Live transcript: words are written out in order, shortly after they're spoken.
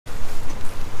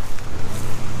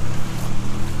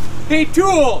Hey,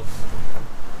 Tools!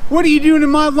 What are you doing in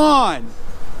my lawn?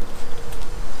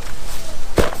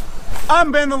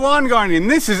 I'm Ben the Lawn Guardian, and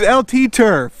this is LT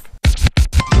Turf.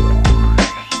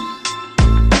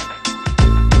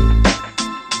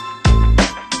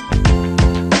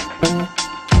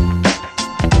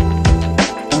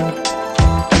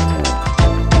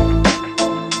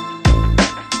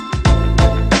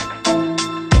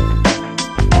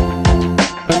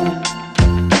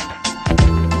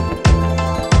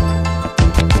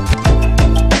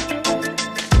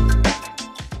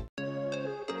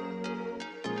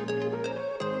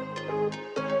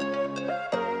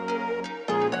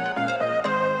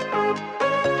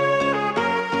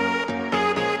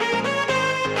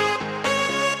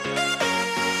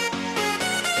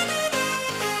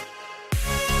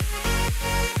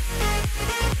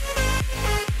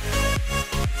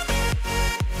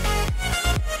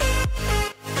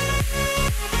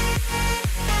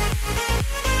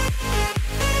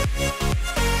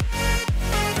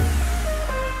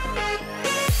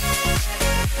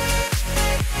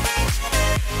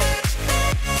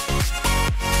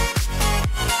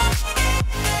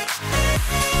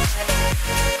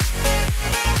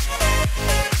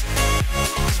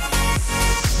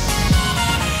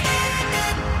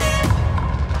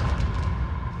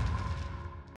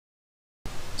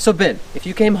 So Ben, if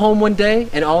you came home one day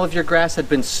and all of your grass had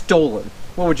been stolen,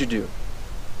 what would you do?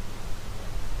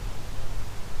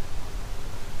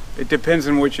 It depends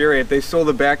on which area. If they stole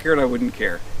the backyard, I wouldn't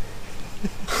care.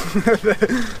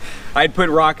 I'd put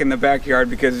rock in the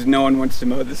backyard because no one wants to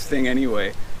mow this thing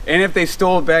anyway. And if they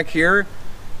stole it back here,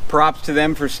 props to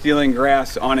them for stealing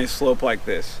grass on a slope like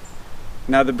this.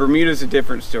 Now the Bermuda's a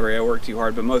different story. I work too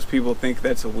hard, but most people think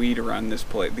that's a weed around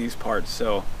these parts.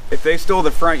 So if they stole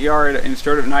the front yard and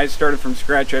I started from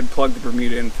scratch, I'd plug the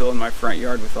Bermuda and fill in my front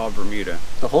yard with all Bermuda.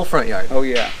 The whole front yard? Oh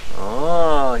yeah.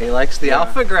 Oh, he likes the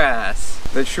alpha grass.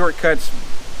 The shortcut's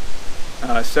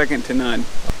second to none. I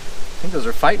think those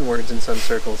are fighting words in some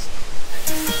circles.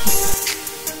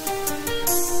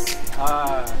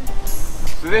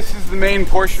 So this is the main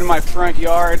portion of my front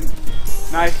yard.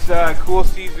 Nice cool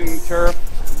season turf.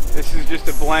 This is just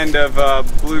a blend of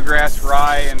bluegrass,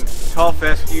 rye, and tall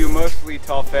fescue, mostly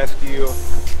tall fescue.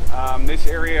 This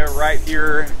area right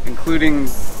here, including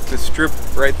the strip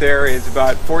right there, is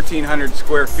about 1,400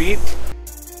 square feet.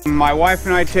 My wife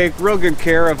and I take real good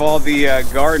care of all the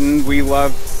garden. We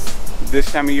love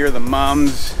this time of year the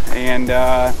mums, and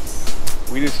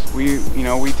we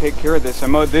take care of this.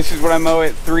 This is what I mow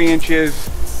at 3 inches,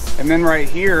 and then right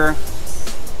here,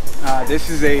 this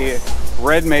is a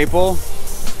red maple.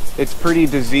 It's pretty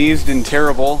diseased and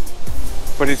terrible,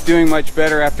 but it's doing much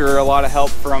better after a lot of help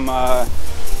from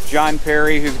John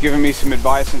Perry, who's given me some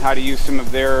advice on how to use some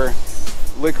of their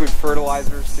liquid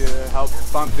fertilizers to help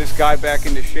bump this guy back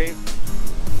into shape.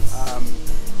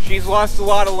 She's lost a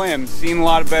lot of limbs, seen a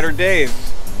lot of better days,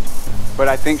 but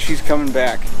I think she's coming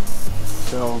back.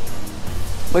 So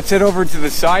let's head over to the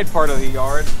side part of the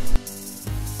yard.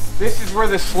 This is where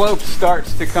the slope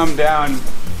starts to come down.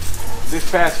 This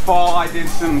past fall I did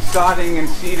some sodding and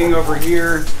seeding over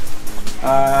here.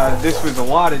 This was a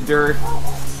lot of dirt,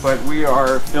 but we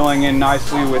are filling in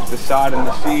nicely with the sod and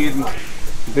the seed.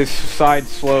 This side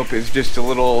slope is just a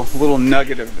little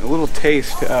nugget of a little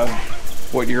taste of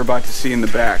what you're about to see in the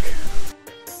back.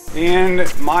 And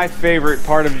my favorite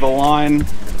part of the lawn,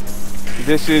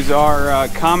 this is our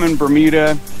common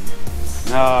Bermuda.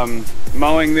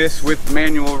 Mowing this with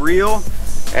manual reel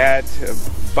at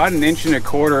about 1.25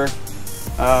 inches.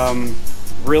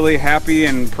 Really happy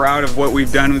and proud of what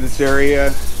we've done with this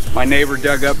area. My neighbor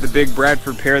dug up the big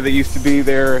Bradford pear that used to be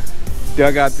there,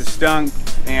 dug out the stump,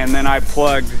 and then I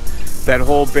plugged that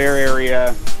whole bare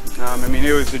area. I mean,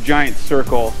 it was a giant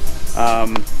circle,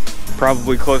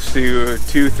 probably close to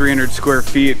 200-300 square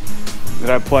feet that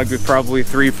I plugged with probably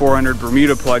 300-400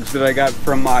 Bermuda plugs that I got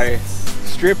from my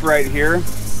strip right here.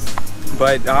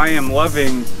 But I am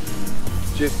loving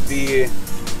just the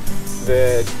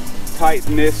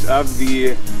tightness of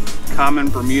the common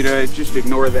Bermuda. Just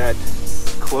ignore that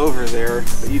clover there,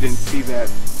 but you didn't see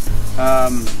that.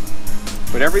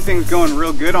 But everything's going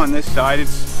real good on this side.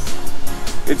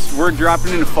 We're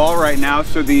dropping into fall right now,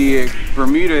 so the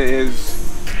Bermuda is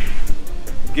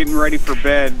getting ready for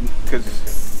bed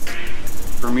because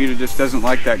Bermuda just doesn't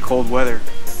like that cold weather.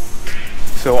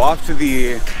 So off to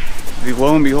the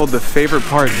lo and behold, the favorite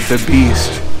part, the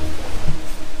beast.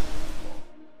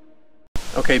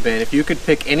 Okay, Ben, if you could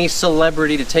pick any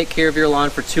celebrity to take care of your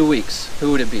lawn for 2 weeks,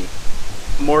 who would it be?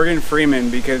 Morgan Freeman,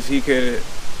 because he could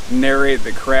narrate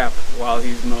the crap while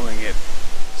he's mowing it.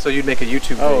 So you'd make a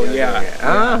YouTube video? Oh yeah.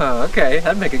 Ah, okay.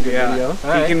 That'd make a good video.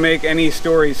 He can make any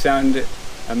story sound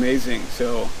amazing.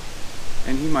 So,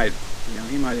 and he might, you know,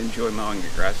 he might enjoy mowing your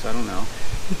grass. I don't know.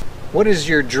 What is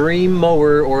your dream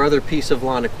mower or other piece of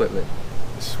lawn equipment?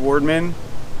 Swordman.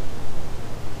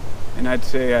 And I'd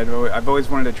say I've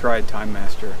always wanted to try a Time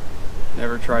Master.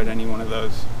 Never tried any one of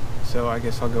those. So I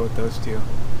guess I'll go with those two.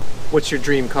 What's your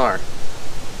dream car?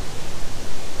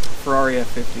 Ferrari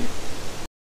F50.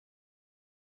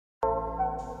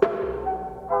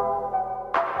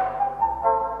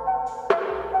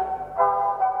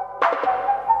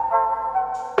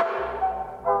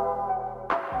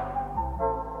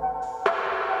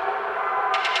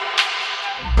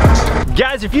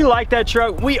 Guys, if you like that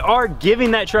truck, we are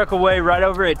giving that truck away right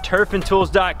over at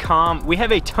turfandtools.com. We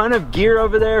have a ton of gear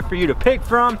over there for you to pick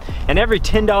from, and every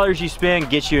 $10 you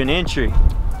spend gets you an entry.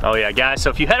 Oh yeah, guys,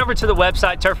 so if you head over to the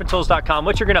website, turfandtools.com,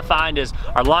 what you're gonna find is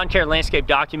our lawn care landscape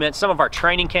documents, some of our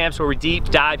training camps where we deep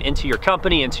dive into your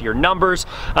company, into your numbers,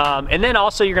 and then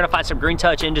also you're gonna find some Green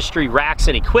Touch Industry racks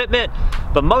and equipment,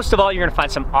 but most of all, you're gonna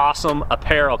find some awesome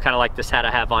apparel, kind of like this hat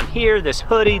I have on here, this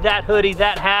hoodie,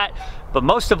 that hat, but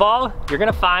most of all, you're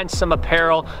gonna find some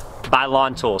apparel by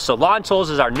Lawn Tools. So Lawn Tools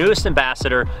is our newest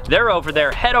ambassador. They're over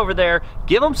there, head over there,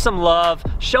 give them some love,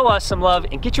 show us some love,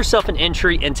 and get yourself an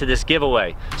entry into this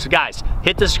giveaway. So guys,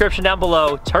 hit the description down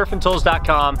below,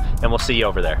 turfandtools.com, and we'll see you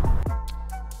over there.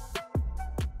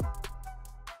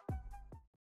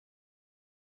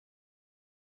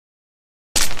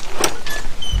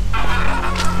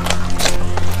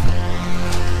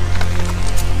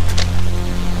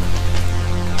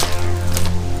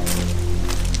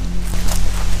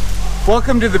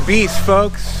 Welcome to the beast,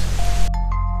 folks.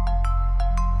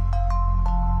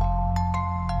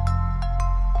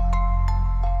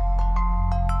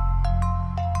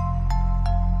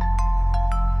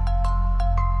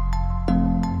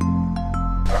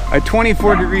 A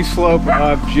 24-degree slope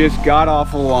of just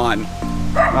god-awful lawn.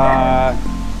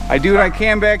 I do what I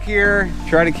can back here,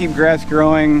 try to keep grass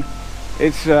growing.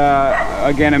 It's,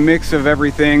 again, a mix of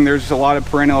everything. There's a lot of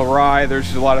perennial rye,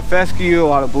 there's a lot of fescue, a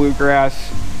lot of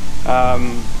bluegrass.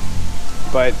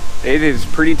 But it is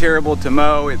pretty terrible to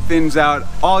mow. It thins out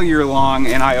all year long,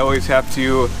 and I always have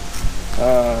to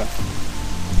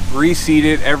reseed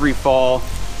it every fall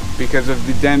because of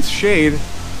the dense shade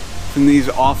from these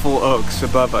awful oaks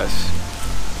above us.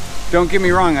 Don't get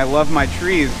me wrong, I love my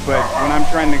trees, but when I'm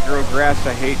trying to grow grass,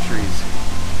 I hate trees.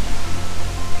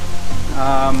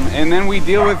 And then we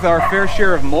deal with our fair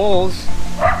share of moles.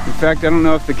 In fact, I don't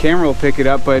know if the camera will pick it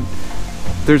up, but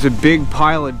there's a big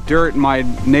pile of dirt in my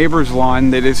neighbor's lawn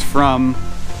that is from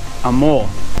a mole.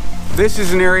 This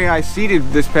is an area I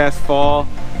seeded this past fall.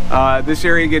 This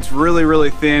area gets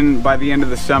really thin by the end of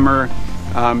the summer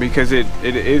because it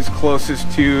is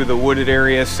closest to the wooded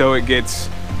area, so it gets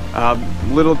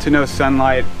little to no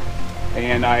sunlight,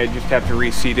 and I just have to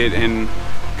reseed it and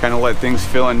kind of let things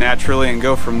fill in naturally and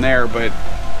go from there. But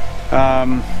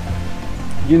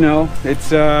you know, it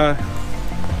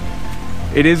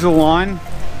is a lawn,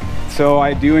 so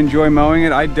I do enjoy mowing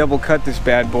it. I double cut this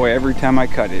bad boy every time I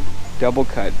cut it. Double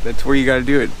cut, that's where you got to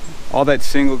do it. All that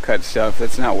single cut stuff,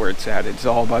 that's not where it's at. It's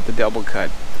all about the double cut.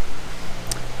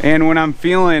 And when I'm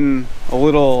feeling a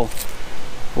little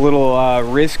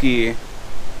risky,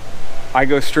 I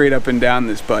go straight up and down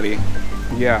this buddy.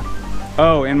 Yeah.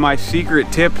 Oh, and my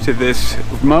secret tip to this,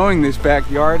 mowing this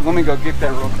backyard, let me go get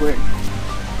that real quick.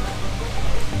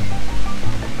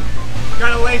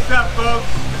 Gotta lace up, folks.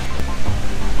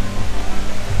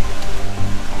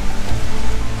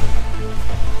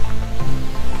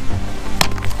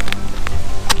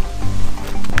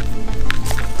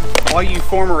 All you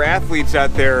former athletes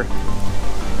out there,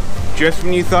 just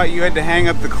when you thought you had to hang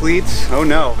up the cleats, oh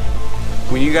no.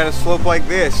 When you got a slope like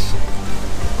this,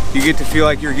 you get to feel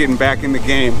like you're getting back in the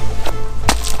game.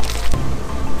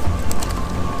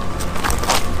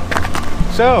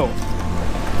 So,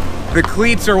 the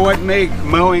cleats are what make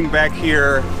mowing back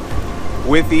here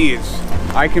with ease.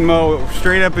 I can mow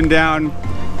straight up and down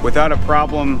without a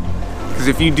problem, because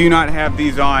if you do not have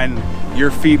these on, your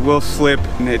feet will slip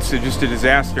and it's just a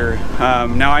disaster.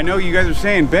 Now I know you guys are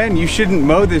saying, Ben, you shouldn't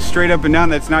mow this straight up and down,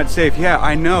 that's not safe. Yeah,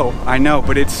 I know,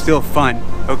 but it's still fun,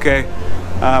 okay?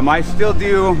 I still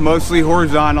do mostly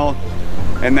horizontal,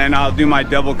 and then I'll do my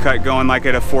double cut going like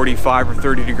at a 45 or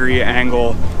 30 degree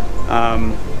angle.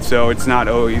 So it's not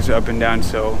always up and down,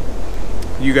 so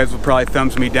you guys will probably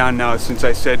thumbs me down now since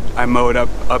I said I mow it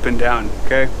up and down,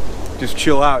 okay? Just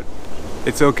chill out,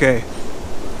 it's okay.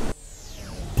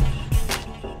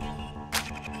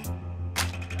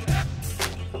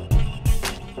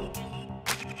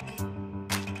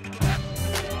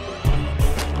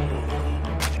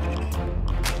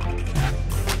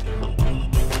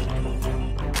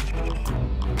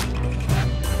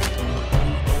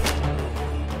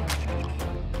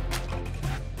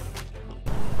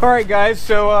 Alright guys,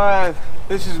 so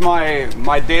this is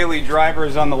my daily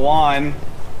drivers on the lawn.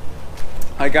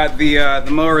 I got the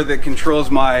mower that controls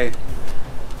my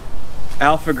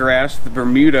alpha grass, the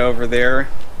Bermuda over there,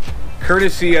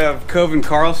 courtesy of Coven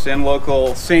Carlson,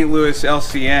 local St. Louis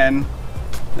LCN.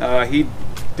 He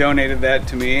donated that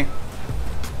to me.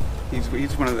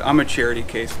 He's one of the, I'm a charity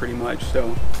case pretty much,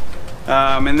 so.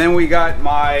 And then we got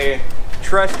my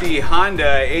trusty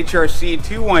Honda HRC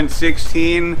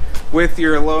 2116 with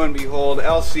your, lo and behold,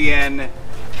 LCN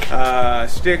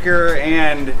sticker,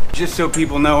 and just so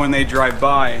people know when they drive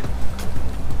by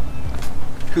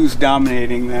who's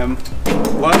dominating them.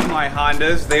 Love my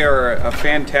Hondas. They are a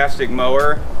fantastic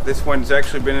mower. This one's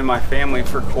actually been in my family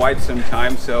for quite some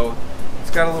time, so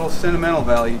it's got a little sentimental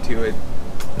value to it.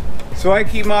 So I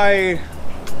keep my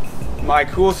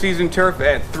cool season turf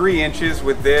at 3 inches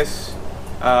with this,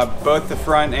 both the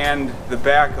front and the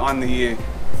back on the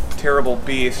terrible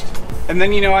beast. And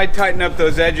then, you know, I tighten up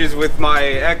those edges with my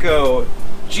Echo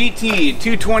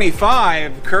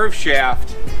GT225 curve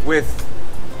shaft with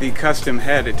the custom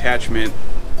head attachment.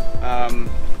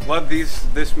 Love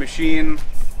this machine.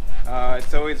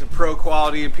 It's always a pro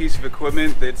quality piece of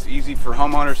equipment that's easy for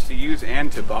homeowners to use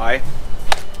and to buy,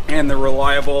 and they're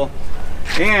reliable.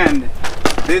 And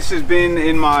this has been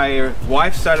in my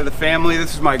wife's side of the family.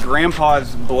 This is my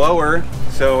grandpa's blower,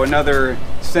 so another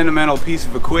sentimental piece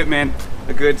of equipment,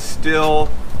 a good Stihl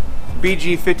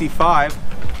BG55.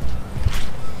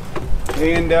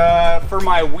 And for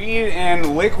my weed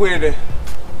and liquid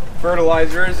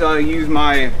fertilizers, I'll use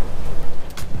my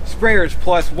sprayers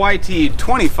Plus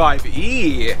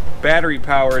YT25E battery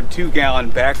powered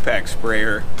 2-gallon backpack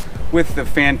sprayer with the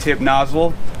fan tip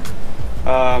nozzle.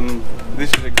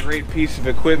 This is a great piece of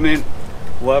equipment.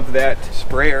 Love that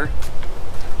sprayer.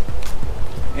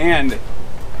 And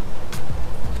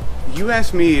you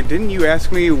asked me, didn't you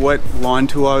ask me what lawn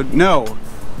tool I would? No,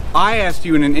 I asked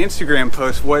you in an Instagram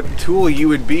post what tool you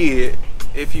would be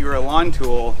if you were a lawn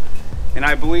tool, and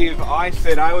I believe I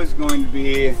said I was going to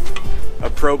be a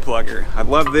pro plugger. I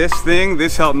love this thing.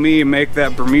 This helped me make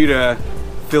that Bermuda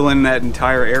fill in that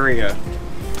entire area.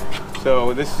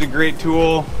 So this is a great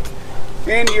tool.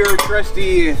 And your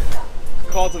trusty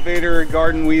cultivator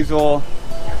garden weasel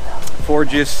for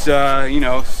just you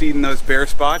know, seeding those bare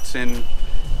spots and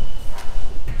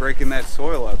breaking that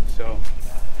soil up. So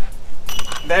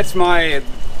that's my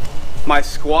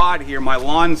squad here, my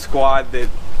lawn squad that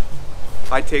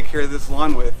I take care of this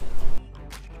lawn with.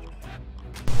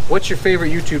 What's your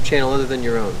favorite YouTube channel other than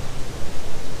your own?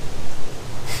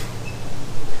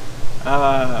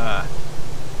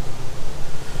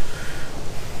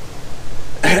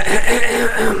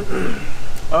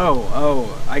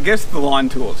 I guess the lawn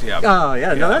tools, yeah. Oh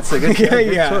yeah, no, that's a good,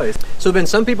 good choice. So Ben,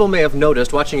 some people may have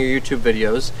noticed watching your YouTube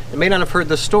videos and may not have heard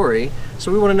the story,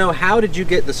 so we want to know, how did you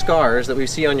get the scars that we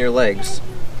see on your legs?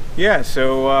 Yeah,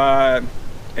 so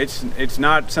it's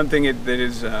not something that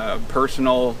is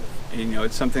personal. You know,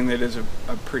 it's something that is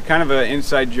kind of an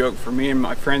inside joke for me and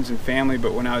my friends and family.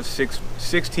 But when I was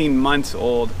 16 months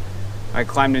old, I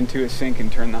climbed into a sink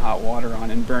and turned the hot water on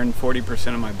and burned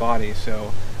 40% of my body.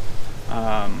 So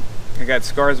I got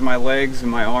scars on my legs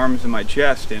and my arms and my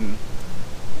chest, and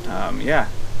yeah,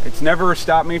 it's never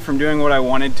stopped me from doing what I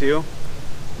wanted to.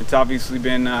 It's obviously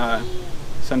been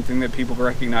something that people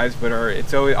recognize, but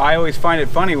I always find it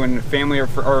funny when family or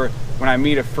when I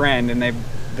meet a friend and they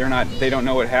don't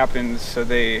know what happens, so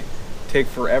they take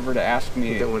forever to ask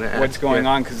me what's going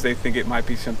on, because they think it might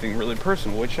be something really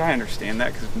personal, which I understand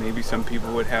that, because maybe some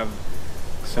people would have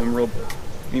some real,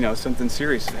 you know, something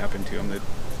serious that happened to them that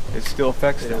it still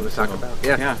affects them.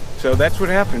 Yeah, so that's what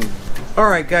happened.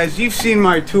 Alright guys, you've seen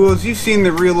my tools, you've seen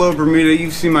the real low Bermuda,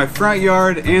 you've seen my front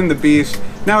yard and the beast.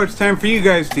 Now it's time for you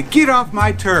guys to get off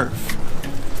my turf.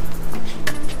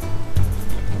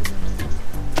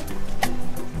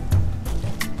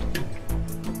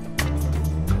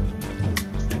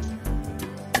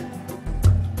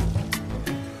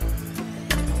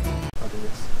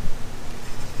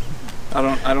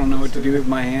 I don't know what to do with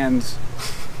my hands.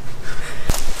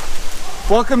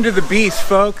 Welcome to the beast,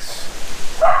 folks.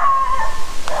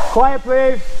 Quiet,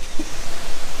 please.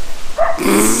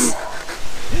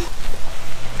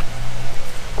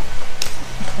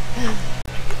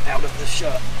 Out of the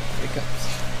shot. Here it comes.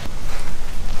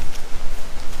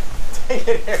 Take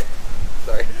it here.